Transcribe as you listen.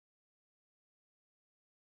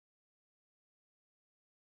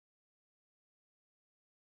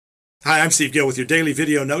Hi, I'm Steve Gill with your daily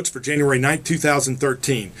video notes for January 9th,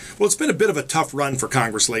 2013. Well, it's been a bit of a tough run for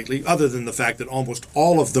Congress lately, other than the fact that almost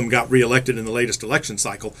all of them got reelected in the latest election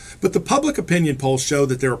cycle. But the public opinion polls show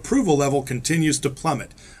that their approval level continues to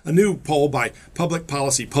plummet. A new poll by Public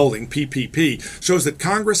Policy Polling, PPP, shows that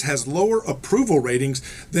Congress has lower approval ratings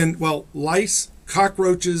than, well, lice,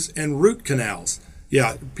 cockroaches, and root canals.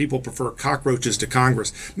 Yeah, people prefer cockroaches to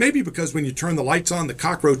Congress. Maybe because when you turn the lights on, the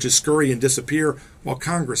cockroaches scurry and disappear while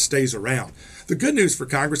Congress stays around. The good news for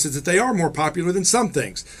Congress is that they are more popular than some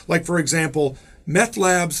things, like, for example, meth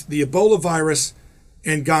labs, the Ebola virus,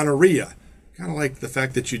 and gonorrhea. Kind of like the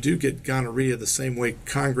fact that you do get gonorrhea the same way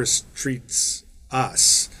Congress treats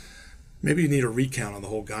us. Maybe you need a recount on the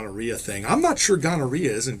whole gonorrhea thing. I'm not sure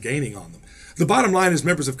gonorrhea isn't gaining on them. The bottom line is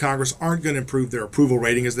members of Congress aren't going to improve their approval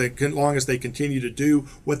rating as long as they continue to do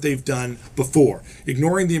what they've done before.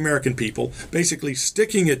 Ignoring the American people, basically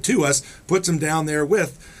sticking it to us, puts them down there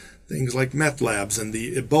with things like meth labs and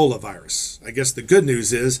the Ebola virus. I guess the good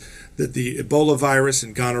news is that the Ebola virus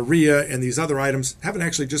and gonorrhea and these other items haven't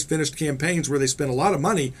actually just finished campaigns where they spend a lot of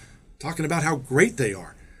money talking about how great they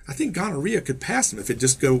are. I think gonorrhea could pass them if it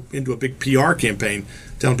just go into a big PR campaign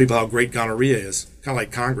telling people how great gonorrhea is, kind of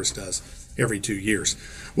like Congress does every 2 years.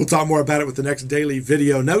 We'll talk more about it with the next daily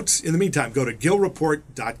video notes. In the meantime, go to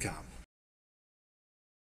gillreport.com.